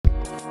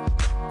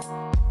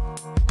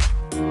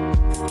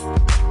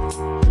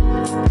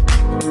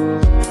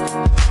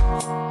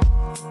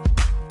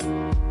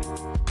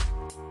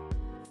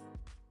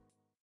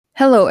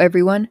Hello,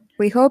 everyone.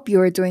 We hope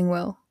you are doing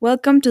well.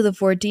 Welcome to the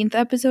 14th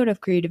episode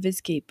of Creative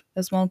Escape,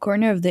 a small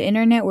corner of the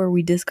internet where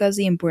we discuss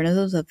the importance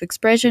of self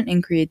expression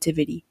and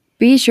creativity.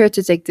 Be sure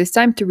to take this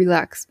time to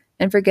relax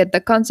and forget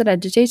the constant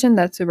agitation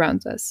that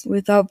surrounds us.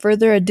 Without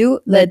further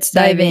ado, let's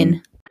dive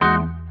in.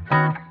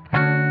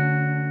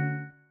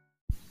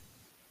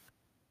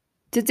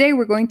 Today,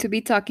 we're going to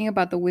be talking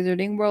about the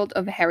wizarding world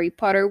of Harry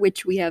Potter,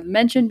 which we have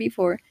mentioned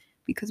before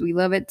because we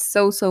love it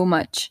so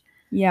much.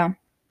 Yeah.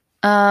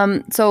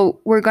 So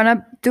we're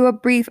gonna do a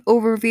brief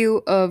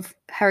overview of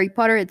Harry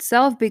Potter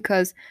itself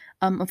because,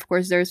 of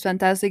course, there's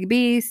Fantastic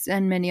Beasts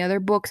and many other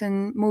books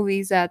and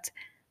movies that,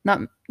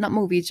 not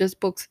movies, just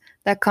books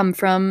that come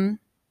from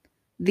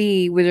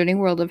the wizarding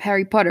world of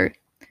Harry Potter.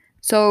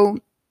 So,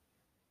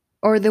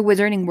 or the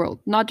wizarding world,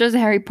 not just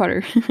Harry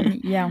Potter.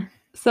 Yeah.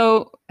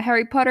 So,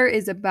 Harry Potter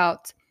is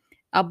about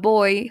a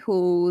boy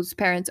whose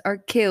parents are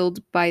killed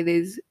by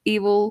this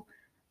evil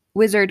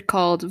wizard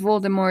called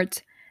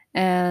Voldemort,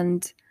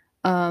 and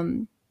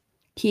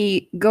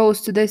he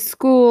goes to this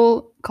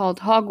school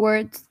called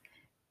Hogwarts,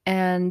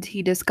 and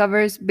he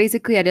discovers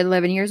basically at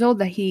 11 years old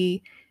that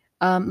he,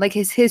 like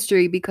his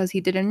history, because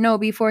he didn't know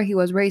before. He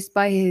was raised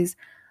by his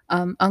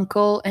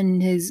uncle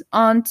and his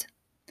aunt.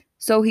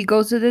 So he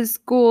goes to this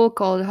school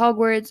called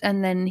Hogwarts,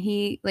 and then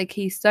he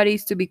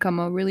studies to become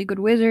a really good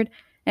wizard,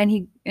 and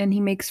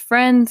he makes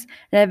friends,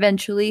 and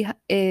eventually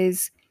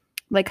is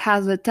like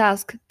has a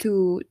task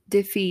to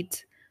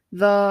defeat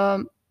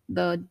the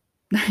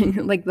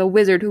like the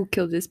wizard who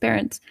killed his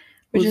parents,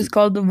 Which is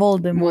called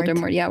Voldemort.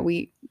 Voldemort. Yeah,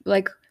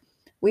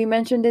 we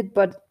mentioned it,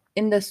 but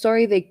in the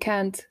story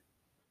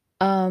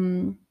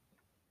um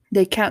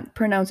they can't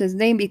pronounce his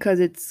name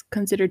because it's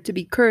considered to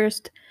be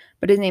cursed,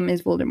 but his name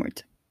is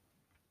Voldemort.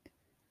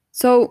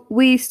 So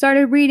we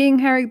started reading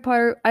Harry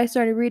Potter. I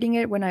started reading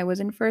it when I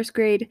was in first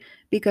grade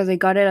because I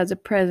got it as a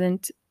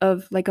present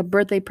of like a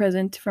birthday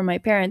present from my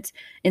parents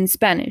in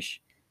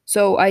Spanish.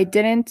 So I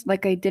didn't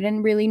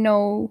really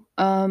know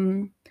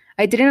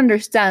I didn't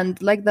understand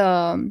like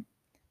the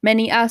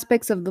many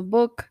aspects of the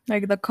book,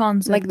 Like the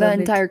concept. like the of it.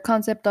 entire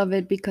concept of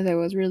it, because I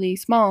was really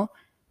small,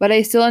 but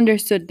I still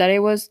understood that it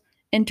was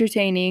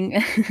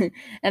entertaining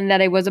and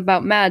that it was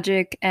about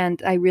magic,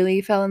 and I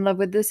really fell in love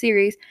with the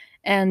series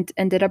and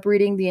ended up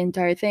reading the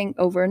entire thing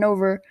over and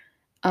over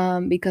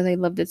because I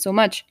loved it so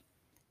much.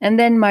 And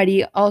then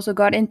Mari also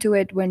got into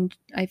it when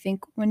I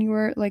think when you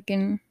were like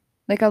in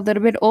like a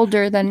little bit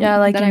older than Yeah,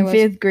 like than I in was,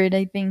 5th grade,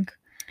 I think.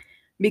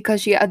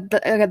 because she at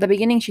the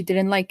beginning she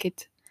didn't like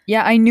it.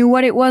 Yeah, I knew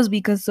what it was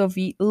because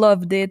Sophie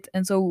loved it,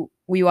 and so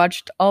we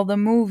watched all the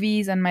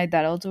movies, and my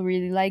dad also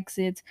really likes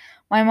it.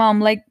 My mom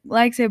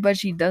likes it, but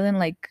she doesn't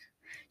like.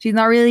 She's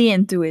not really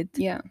into it.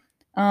 Yeah.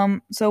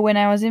 So when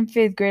I was in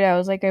 5th grade, I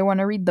was like, I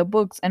want to read the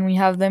books, and we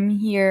have them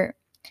here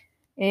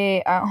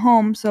at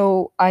home.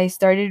 So I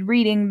started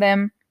reading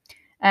them,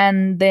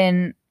 and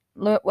then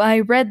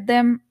I read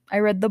them. I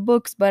read the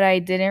books, but I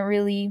didn't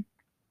really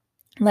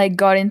like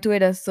got into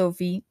it as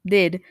Sophie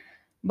did.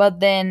 But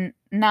then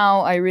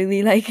now I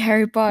really like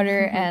Harry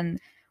Potter, and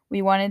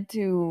we wanted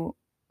to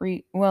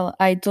well,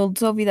 I told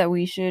Sophie that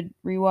we should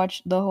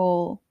rewatch the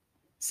whole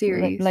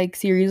Series. like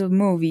series of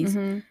movies.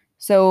 Mhm.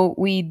 So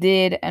we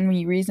did, and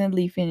we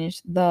recently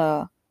finished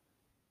the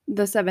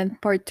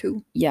 7th part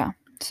 2. yeah.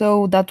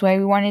 So that's why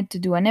we wanted to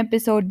do an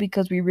episode,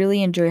 because we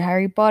really enjoy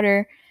Harry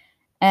Potter,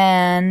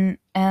 and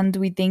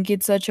we think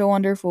it's such a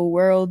wonderful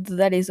world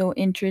that is so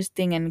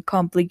interesting and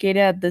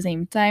complicated at the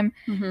same time.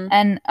 Mhm.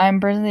 And I'm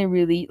personally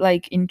really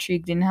like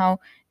intrigued in how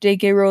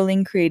J.K.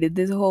 Rowling created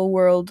this whole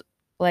world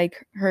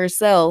like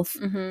herself.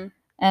 Mhm.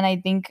 And I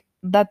think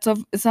that's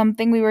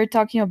something we were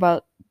talking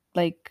about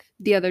like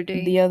The other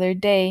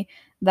day,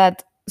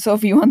 that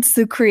Sophie wants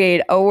to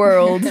create a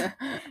world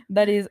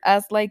that is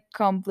as like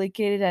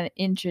complicated and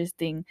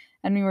interesting.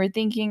 And we were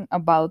thinking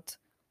about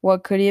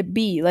what could it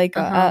be, like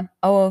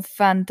a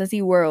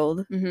fantasy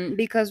world.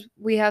 Because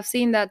we have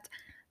seen that,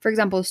 for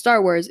example,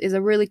 Star Wars is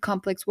a really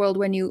complex world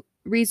when you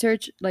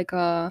research like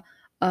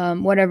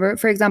whatever.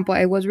 For example,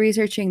 I was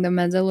researching The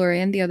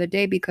Mandalorian the other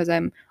day because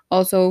I'm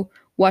also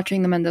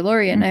watching The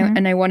Mandalorian,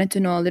 and I wanted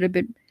to know a little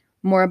bit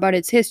more about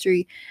its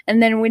history.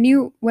 And then when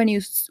you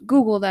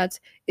Google that,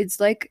 it's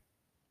like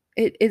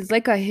it's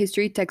like a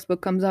history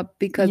textbook comes up,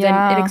 because then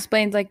it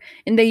explains like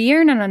in the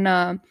year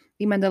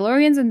the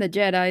Mandalorians and the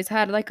Jedis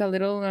had like a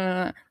little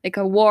like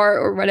a war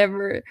or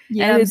whatever.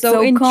 Yeah, and I'm it's so,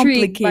 so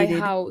intrigued by complicated.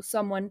 how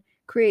someone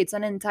creates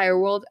an entire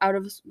world out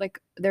of like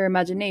their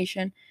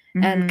imagination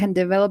and Mhm. can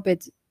develop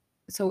it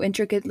so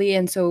intricately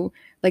and so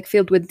like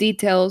filled with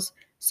details.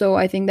 So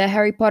I think that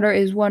Harry Potter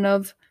is one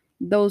of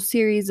those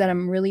series that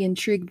I'm really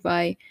intrigued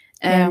by.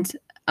 And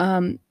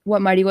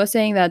what Mari was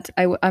saying, that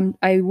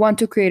I want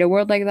to create a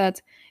world like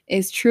that,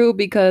 is true,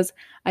 because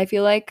I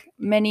feel like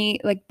many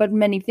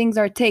things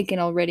are taken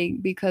already,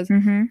 because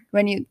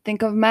when you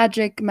think of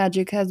magic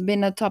has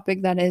been a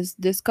topic that is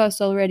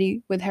discussed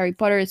already with Harry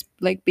Potter. It's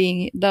like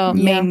being the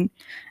main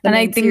and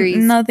I think series.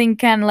 nothing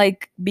can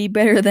like be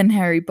better than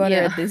Harry Potter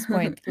Yeah. at this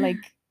point.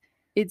 Like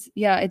it's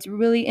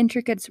really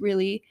intricate. It's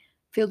really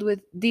filled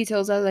with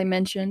details, as I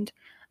mentioned.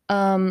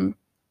 um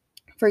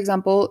for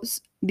example,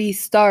 these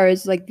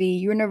stars, like the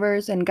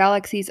universe and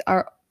galaxies,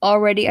 are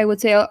already, I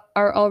would say,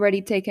 are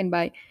already taken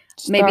by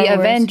maybe Star Wars.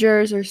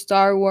 Avengers or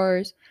Star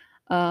Wars,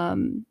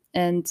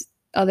 and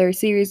other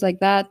series like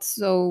that.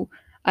 So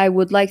I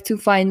would like to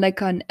find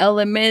like an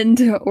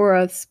element or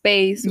a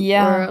space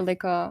Yeah. or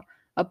like a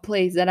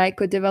place that I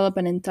could develop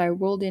an entire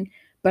world in.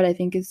 But I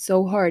think it's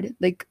so hard.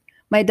 Like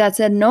my dad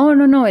said, no,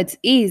 no, no, it's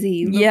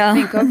easy. Look, Yeah.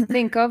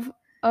 think of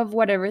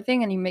whatever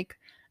thing, and you make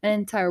an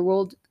entire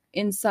world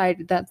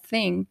inside that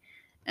thing.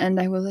 And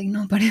I was like,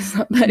 no, but it's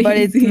not that But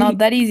it's not easy.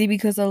 that easy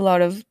because a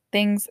lot of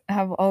things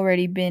have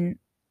already been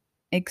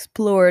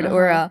explored,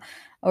 Uh-huh.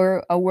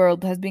 or a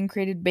world has been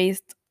created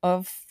based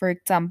of, for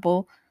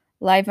example,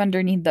 life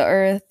underneath the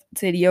earth,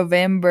 City of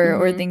Ember,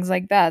 or Hmm. things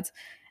like that.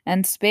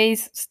 And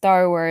space,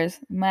 Star Wars,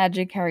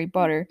 magic, Harry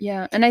Potter.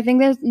 Yeah, and I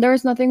think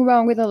there's nothing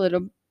wrong with a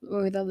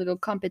little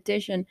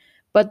competition,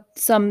 but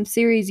some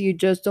series you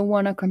just don't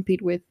want to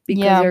compete with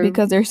because Yeah, they're,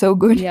 because they're so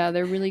good. yeah,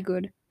 they're really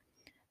good.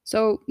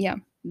 So yeah,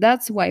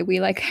 that's why we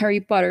like Harry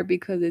Potter,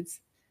 because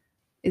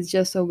it's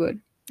just so good.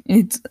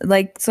 It's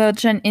like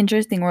such an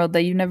interesting world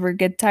that you never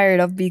get tired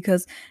of,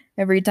 because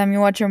every time you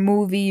watch a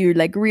movie, you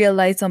like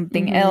realize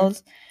something Hmm.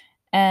 else.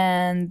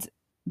 And That.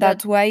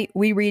 that's why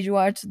we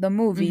rewatch the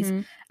movies.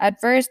 Hmm. At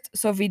first,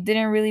 Sophie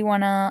didn't really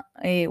want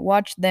to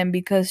watch them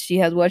because she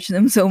has watched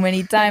them so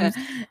many times,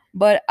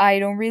 but I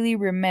don't really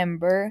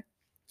remember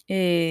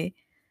uh,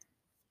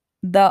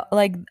 the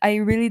like I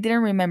really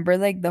didn't remember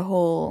like the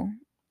whole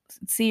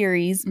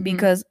series, Hmm.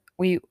 because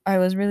we I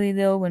was really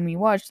little when we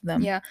watched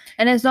them. Yeah,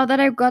 and it's not that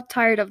I got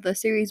tired of the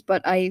series,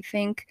 but I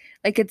think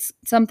like it's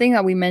something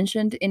that we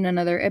mentioned in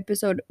another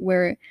episode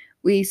where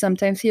we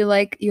sometimes feel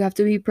like you have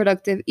to be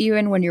productive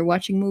even when you're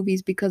watching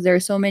movies, because there are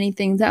so many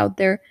things out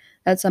there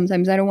that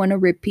sometimes I don't want to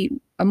repeat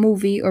a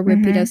movie or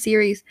repeat a Hmm.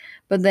 series.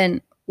 But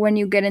then when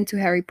you get into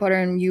Harry Potter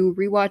and you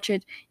rewatch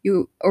it,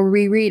 you or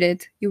reread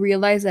it, you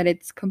realize that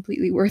it's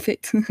completely worth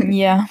it.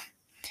 Yeah.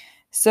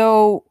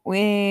 So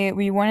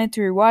we wanted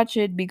to rewatch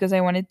it because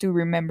I wanted to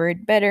remember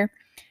it better.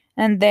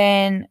 And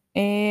then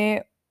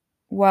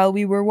while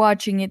we were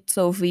watching it,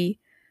 Sophie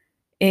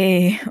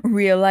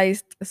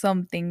realized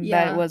something that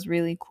Yeah. was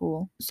really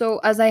cool. So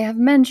as I have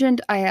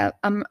mentioned,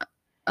 I'm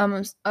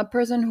a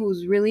person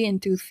who's really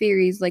into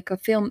theories, like a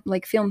film,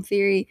 like film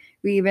theory.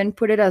 We even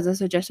put it as a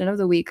suggestion of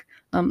the week,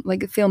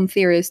 like Film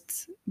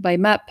Theorists by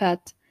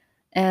MatPat,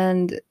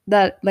 and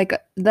that like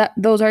that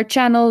those are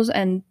channels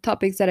and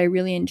topics that I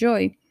really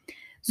enjoy.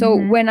 So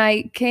Mm-hmm. when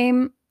I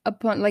came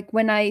upon, like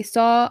when I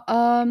saw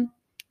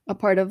a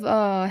part of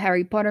a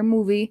Harry Potter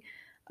movie,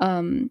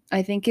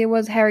 I think it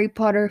was Harry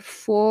Potter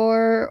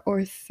 4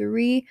 or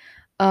 3,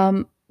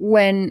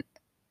 when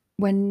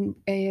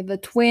the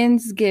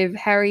twins give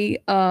Harry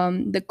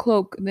the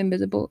cloak, the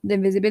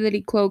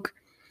invisibility cloak,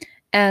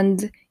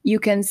 and you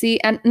can see,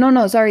 and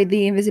no, sorry,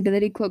 the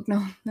invisibility cloak,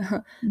 no,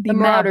 The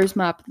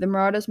map The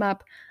Marauders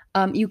map.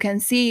 You can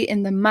see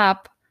in the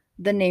map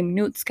the name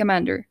Newt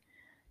Scamander,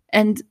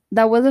 and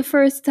that was the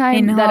first in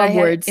time that I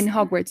had in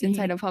Hogwarts. Hogwarts,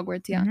 inside He, of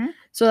Hogwarts, yeah. hmm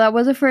So that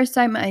was the first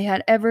time I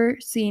had ever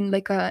seen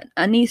like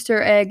an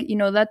Easter egg. You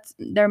know, that's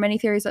there are many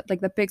theories,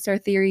 like the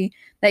Pixar theory,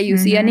 that you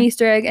see an hmm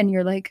Easter egg and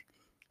you're like,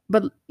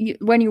 but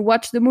when you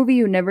watch the movie,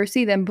 you never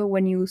see them. But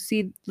when you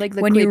see like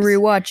the When you clips,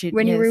 rewatch it,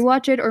 when you yes.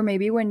 rewatch it, or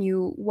maybe when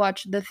you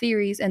watch the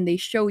theories and they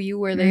show you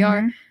where they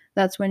are, hmm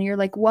that's when you're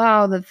like,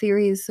 wow, the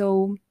theory is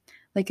so,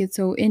 like, it's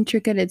so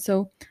intricate. It's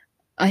so,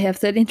 I have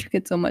said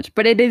intricate so much,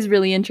 but it is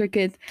really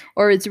intricate,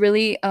 or it's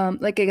really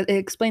like it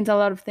explains a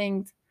lot of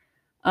things.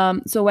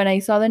 So when I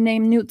saw the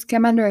name Newt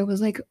Scamander, I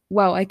was like,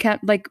 wow, I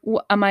can't, like,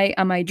 am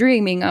I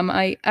dreaming? Am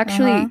I Uh-huh.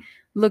 actually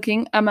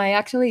looking? Am I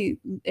actually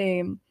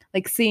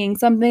like seeing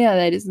something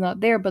that is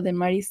not there? But then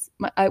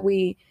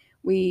we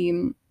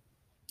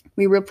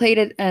we replayed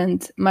it,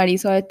 and Mari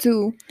saw it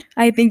too.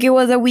 I think it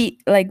was a we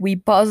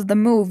paused the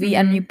movie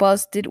and we Mm-hmm.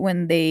 paused it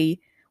when they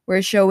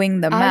were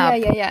showing the Ah, yeah,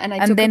 map. yeah, yeah. And I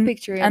And took a then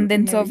picture and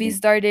then and Sophie everything.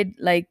 started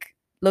like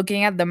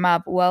looking at the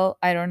map. Well,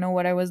 I don't know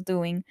what I was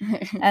doing.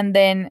 And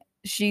then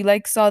she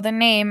like saw the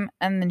name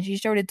and then she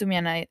showed it to me,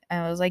 and I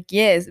was like,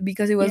 yes,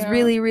 because it was Yeah.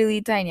 really,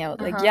 really tiny. I was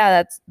Uh like, huh.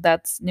 yeah,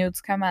 that's Newt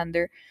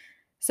Scamander.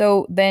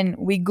 So then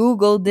we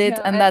Googled it,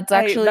 Yeah, and and that's I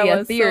actually that a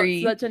was so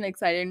theory. such an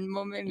exciting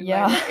moment in my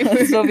Yeah.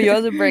 life. Sophie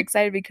was super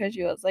excited because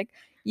she was like,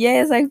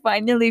 yes, I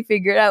finally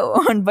figured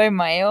out one by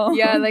my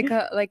Yeah, own.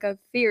 like a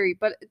theory,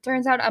 but it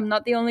turns out I'm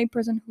not the only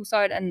person who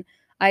saw it, and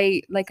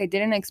I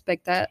didn't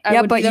expect that I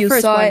Yeah, would be but the you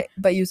first saw one. it,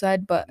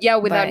 but Yeah,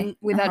 by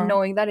without uh-huh.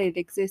 knowing that it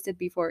existed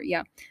before.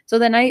 Yeah. So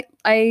then I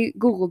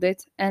googled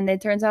it, and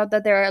it turns out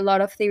that there are a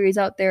lot of theories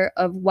out there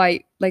of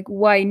why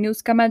Newt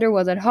Scamander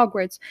was at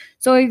Hogwarts.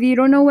 So if you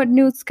don't know who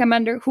Newt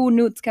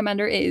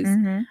Scamander is,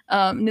 Mhm.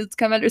 Newt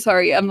Scamander,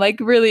 sorry, I'm like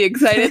really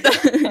excited.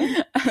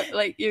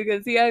 Like you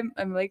can see, I'm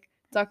like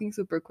talking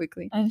super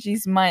quickly. And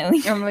she's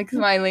smiling. I'm like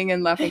smiling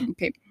and laughing.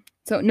 Okay.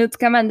 So Newt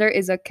Scamander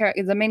is a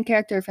main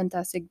character of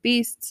Fantastic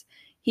Beasts.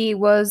 He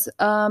was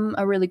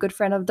a really good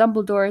friend of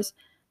Dumbledore's.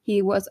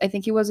 I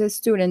think he was his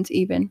student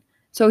even.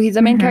 So he's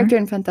the main Mhm. character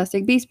in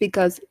Fantastic Beasts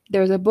because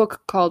there's a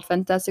book called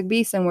Fantastic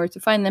Beasts and Where to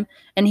Find Them,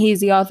 and he's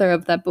the author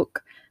of that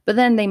book. But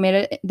then they made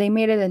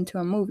it into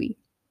a movie.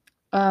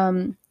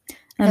 And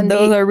And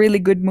those the are really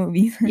good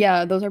movies.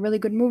 Yeah, those are really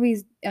good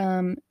movies.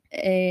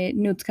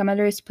 Newt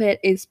Scamander is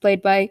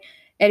played by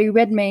Eddie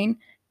Redmayne,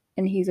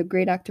 and he's a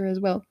great actor as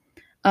well.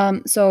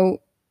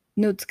 So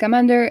Newt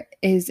Scamander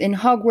is in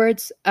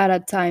Hogwarts at a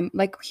time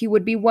like he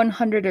would be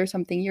 100 or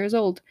something years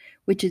old,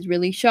 which is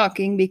really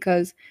shocking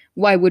because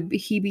why would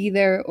he be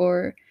there?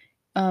 Or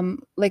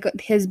like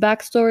his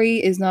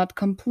backstory is not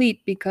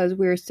complete because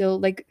we're still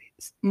like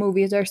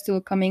movies are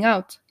still coming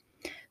out.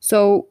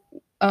 So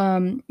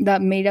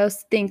that made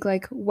us think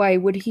like, why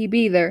would he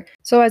be there?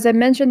 So as I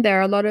mentioned, there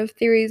are a lot of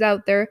theories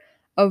out there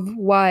of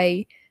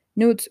why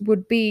Newt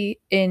would be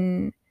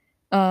in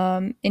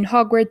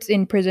Hogwarts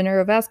in Prisoner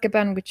of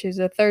Azkaban, which is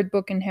the third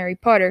book in Harry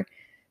Potter.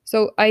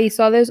 So I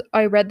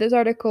read this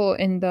article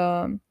in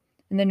the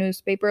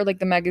newspaper, like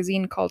the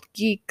magazine called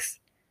Geeks,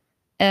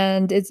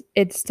 and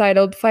it's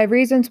titled Five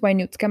Reasons Why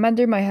Newt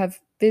Scamander Might Have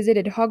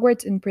Visited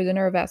Hogwarts in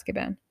Prisoner of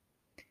Azkaban.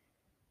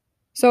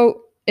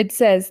 So it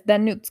says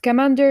that Newt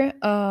Scamander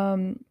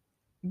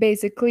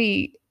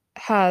basically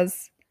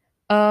has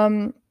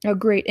a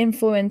great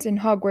influence in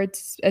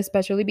Hogwarts,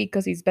 especially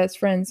because he's best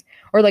friends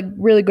or like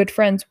really good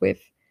friends with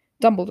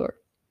Dumbledore.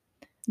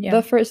 Yeah.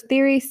 The first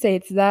theory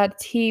states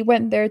that he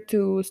went there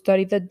to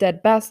study the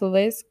dead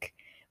basilisk,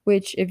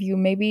 which, if you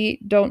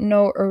maybe don't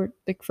know or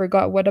like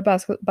forgot what a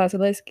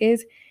basilisk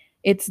is,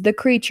 it's the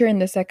creature in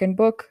the second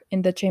book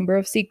in the Chamber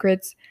of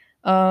Secrets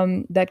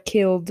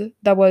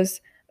that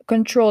was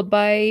controlled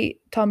by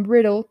Tom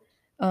Riddle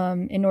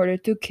in order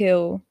to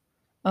kill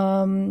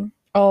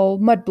all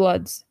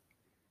mudbloods.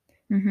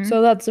 Mhm.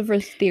 So that's the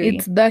first theory.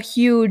 It's the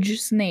huge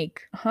snake.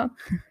 Uh-huh.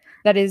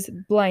 That is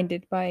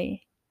blinded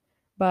by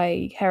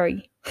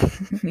Harry.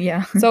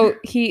 Yeah. So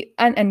he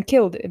and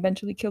killed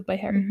eventually killed by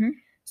Harry. Mhm.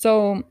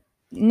 So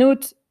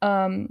Newt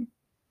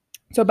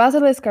so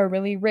basilisk are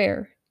really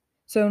rare.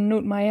 So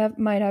Newt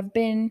might have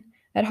been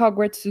at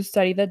Hogwarts to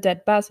study the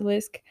dead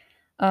basilisk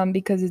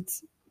because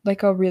it's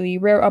like a really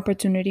rare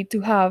opportunity to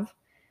have,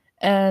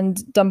 and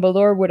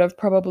Dumbledore would have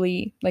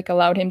probably like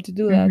allowed him to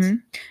do that.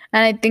 Mhm.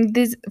 And I think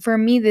this for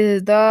me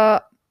this is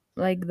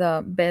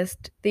the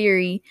best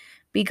theory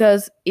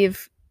because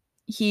if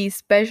he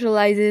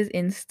specializes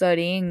in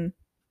studying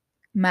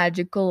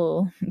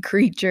magical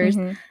creatures,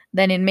 Mhm.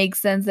 then it makes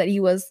sense that he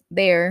was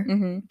there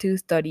Mhm. to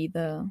study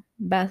the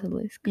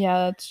basilisk.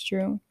 Yeah, that's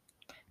true.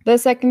 The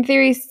second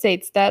theory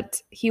states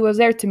that he was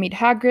there to meet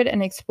Hagrid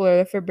and explore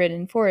the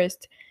Forbidden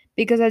Forest,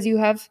 because as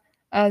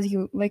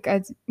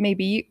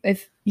maybe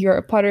if you're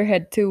a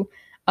Potterhead too,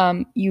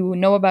 you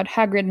know about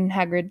Hagrid, and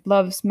Hagrid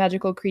loves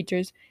magical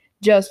creatures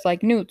just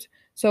like Newt.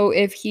 So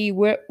if he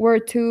were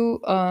to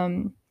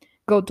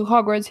go to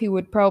Hogwarts, he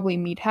would probably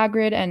meet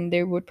Hagrid, and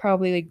they would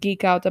probably like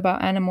geek out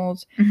about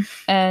animals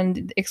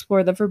and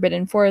explore the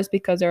Forbidden Forest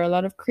because there are a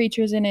lot of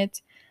creatures in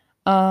it.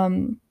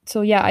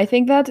 So yeah, I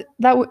think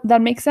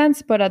that makes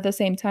sense, but at the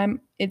same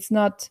time, it's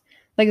not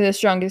like the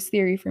strongest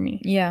theory for me.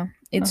 Yeah,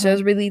 it's Uh-huh.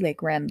 just really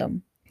like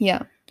random.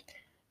 Yeah.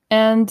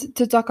 And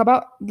to talk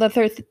about the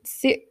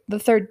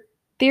third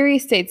theory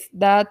states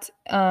that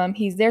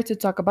he's there to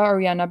talk about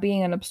Ariana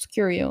being an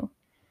obscurial.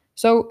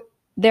 So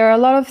there are a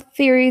lot of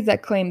theories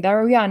that claim that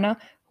Ariana,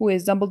 who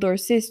is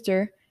Dumbledore's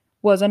sister,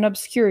 was an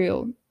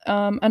obscurial.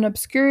 An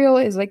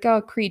obscurial is like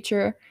a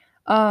creature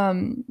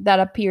that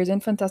appears in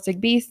Fantastic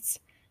Beasts,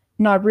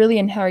 not really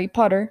in Harry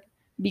Potter,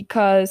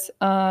 because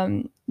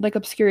like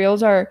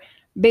obscurials are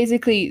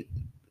basically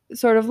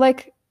sort of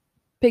like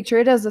picture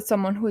it as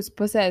someone who is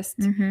possessed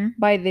Mhm.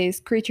 by this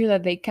creature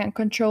that they can't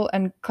control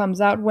and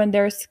comes out when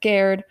they're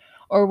scared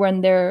or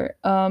when they're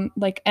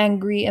like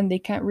angry and they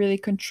can't really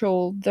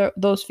control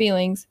those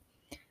feelings.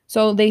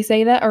 So they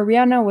say that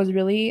Ariana was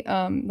really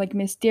like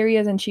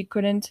mysterious, and she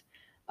couldn't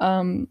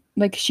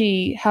like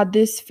she had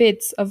these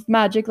fits of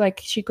magic, like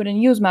she couldn't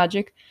use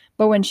magic,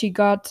 but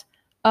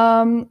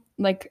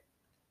like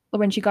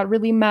when she got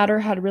really mad or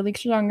had really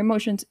strong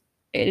emotions,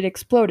 it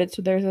exploded.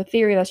 So there's a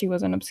theory that she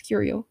was an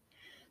obscurial.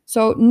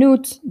 So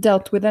Newt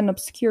dealt with an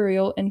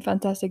obscurial in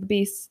Fantastic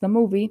Beasts, the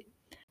movie,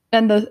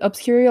 and the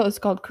obscurial is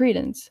called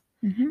Credence.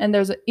 Mhm. And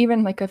there's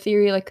even like a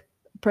theory, like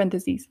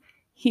parentheses.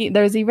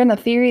 There's even a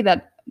theory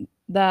that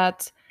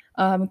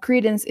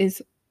Credence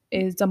is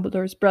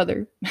Dumbledore's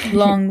brother,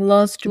 Long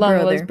lost long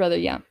brother. lost brother.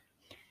 Yeah.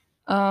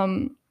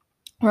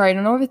 Or I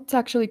don't know if it's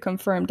actually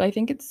confirmed. I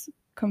think it's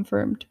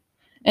confirmed.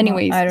 No,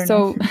 Anyways, I don't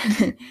so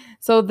know.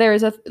 so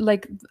there's a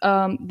like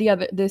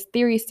this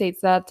theory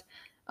states that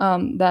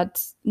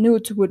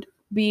Newt would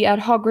be at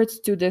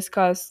Hogwarts to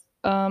discuss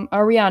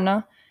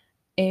Ariana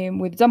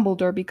with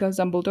Dumbledore, because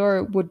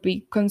Dumbledore would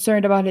be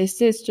concerned about his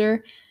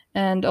sister,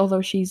 and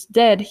although she's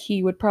dead,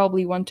 he would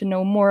probably want to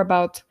know more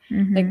about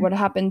like Mhm. what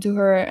happened to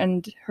her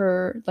and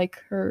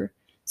her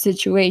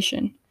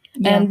situation.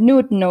 Yeah. And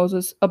Newt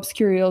knows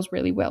obscurials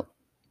really well.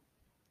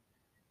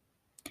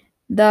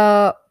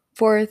 The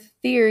fourth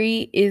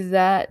theory is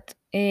that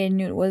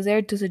Newt was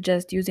there to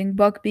suggest using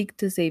Buckbeak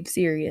to save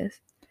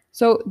Sirius.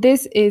 So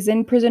this is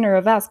in Prisoner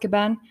of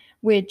Azkaban,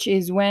 which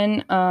is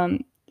when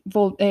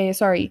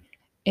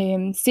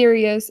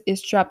Sirius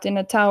is trapped in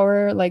a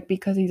tower, like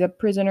because he's a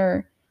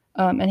prisoner,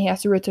 and he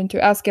has to return to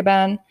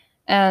Azkaban,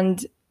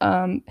 and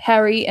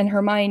Harry and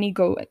Hermione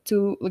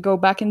go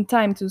back in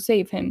time to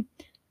save him.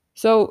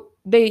 So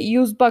they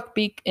use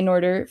Buckbeak in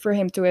order for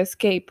him to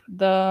escape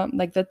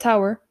the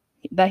tower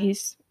that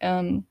he's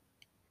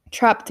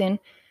trapped in.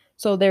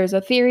 So there's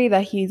a theory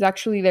that he's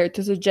actually there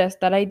to suggest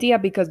that idea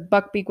because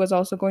Buckbeak was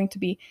also going to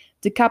be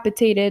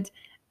decapitated.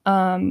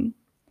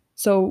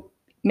 So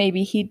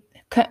maybe he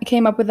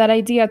came up with that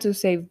idea to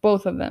save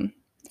both of them.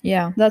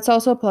 Yeah. That's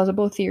also a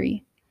plausible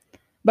theory.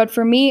 But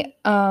for me,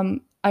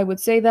 I would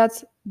say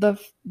that the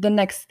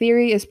next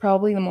theory is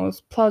probably the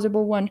most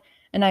plausible one,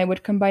 and I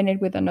would combine it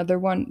with another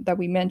one that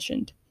we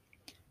mentioned.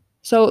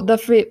 So the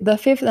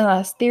fifth and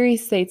last theory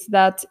states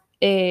that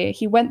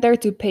he went there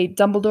to pay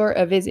Dumbledore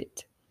a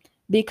visit,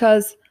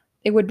 because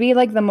it would be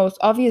like the most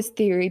obvious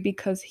theory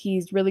because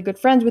he's really good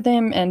friends with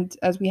him, and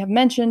as we have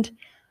mentioned,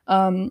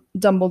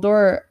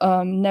 Dumbledore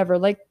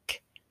never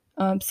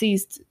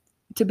ceased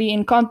to be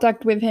in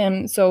contact with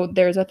him. So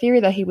there's a theory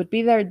that he would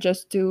be there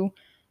just to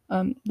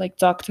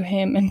talk to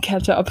him and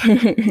catch up.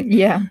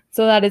 Yeah.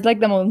 So that is like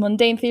the most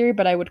mundane theory,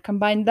 but I would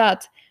combine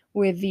that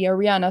with the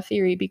Ariana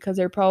theory because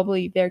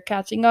they're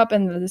catching up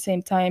and at the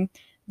same time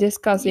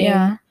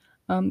discussing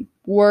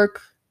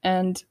work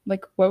and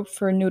like what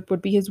for Newt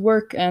would be his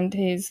work and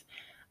his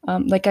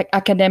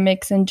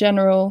academics in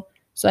general.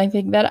 So I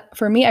think that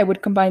for me I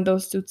would combine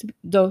those two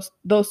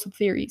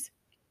theories.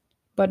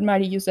 But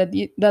Mari, you said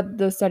that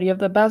the study of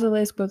the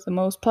basilisk was the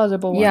most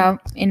plausible one. Yeah,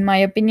 in my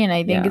opinion,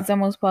 I think it's the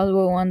most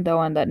plausible one, the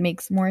one that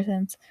makes more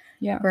sense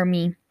for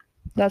me.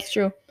 That's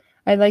true.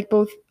 I like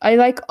both. I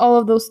like all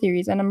of those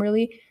theories, and I'm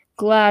really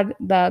glad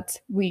that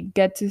we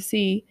get to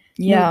see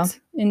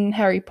Newt in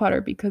Harry Potter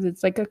because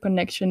it's like a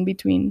connection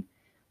between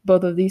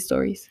both of these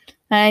stories.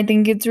 And I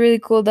think it's really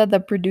cool that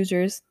the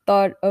producers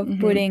thought of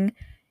putting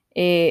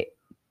a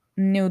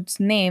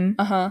Newt's name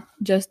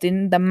just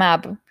in the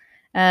map,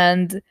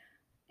 and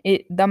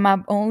the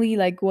map only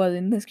was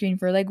in the screen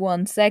for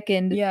 1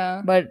 second.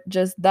 Yeah. But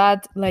just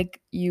that,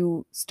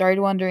 you start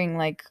wondering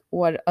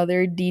what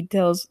other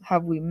details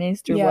have we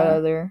missed or what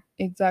other.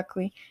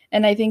 Exactly.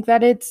 And I think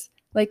that it's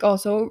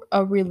also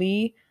a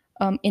really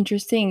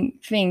interesting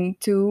thing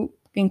to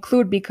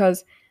include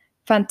because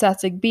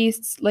Fantastic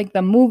Beasts,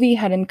 the movie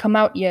hadn't come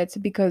out yet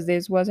because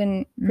this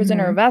wasn't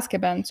Prisoner of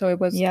Azkaban, so it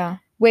was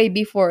way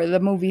before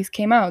the movies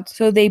came out.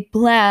 So they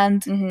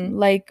planned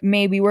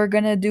maybe we're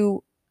gonna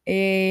do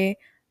a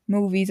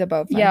movies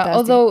about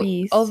Fantastic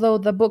Beasts. Although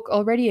the book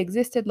already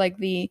existed,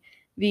 the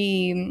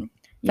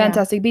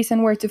Fantastic Beasts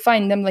and Where to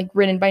Find Them,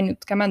 written by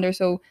Newt Scamander,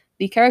 so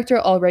the character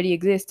already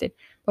existed.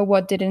 But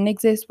what didn't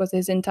exist was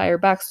his entire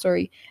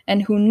backstory,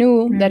 and who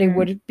knew that it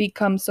would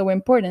become so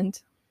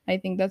important. I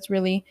think that's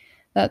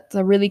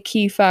a really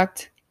key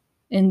fact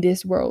in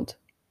this world.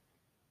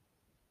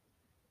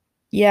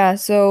 Yeah,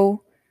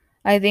 so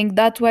I think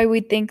that's why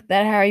we think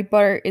that Harry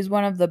Potter is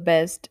one of the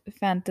best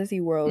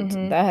fantasy worlds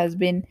that has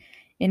been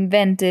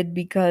invented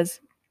because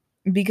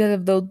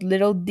of those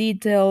little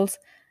details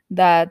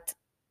that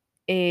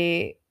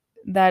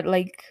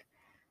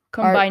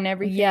combine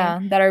everything. Yeah,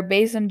 that are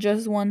based on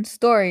just one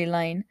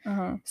storyline.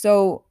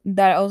 So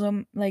that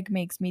also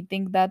makes me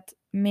think that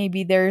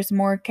maybe there's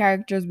more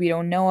characters we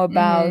don't know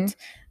about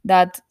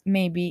that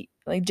maybe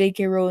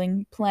J.K.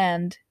 Rowling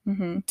planned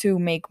to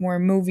make more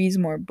movies,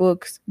 more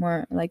books,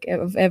 more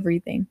of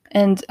everything.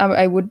 And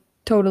I would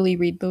totally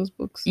read those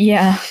books.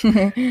 Yeah.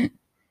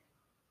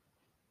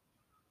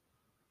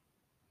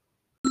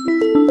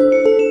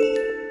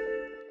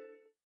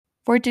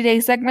 For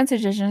today's segment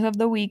suggestions of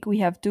the week, we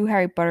have 2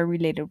 Harry Potter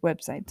related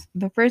websites.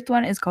 The first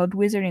one is called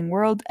Wizarding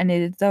World, and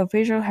it is the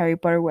official Harry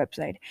Potter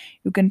website.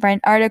 You can find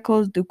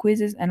articles, do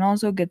quizzes, and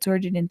also get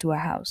sorted into a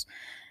house.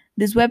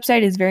 This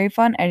website is very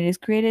fun and it is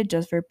created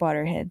just for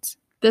Potterheads.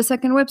 The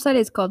second website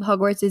is called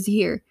Hogwarts is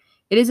Here.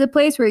 It is a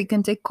place where you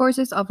can take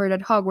courses offered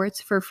at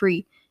Hogwarts for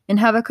free and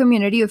have a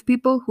community of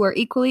people who are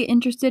equally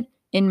interested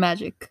in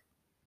magic.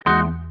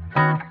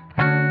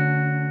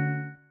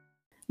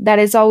 That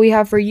is all we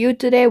have for you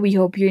today. We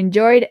hope you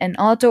enjoyed. And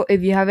also,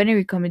 if you have any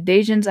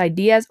recommendations,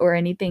 ideas, or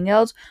anything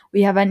else,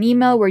 we have an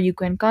email where you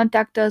can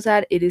contact us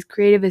at. It is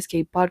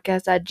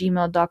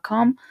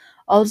creativeescapepodcast@gmail.com.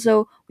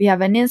 Also, we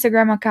have an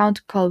Instagram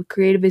account called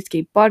Creative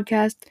Escape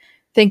Podcast.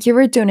 Thank you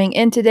for tuning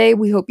in today.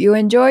 We hope you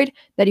enjoyed,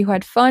 that you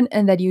had fun,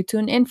 and that you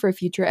tune in for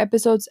future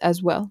episodes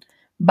as well.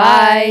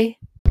 Bye!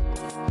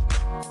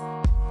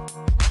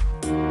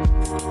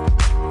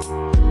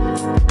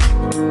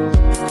 Bye.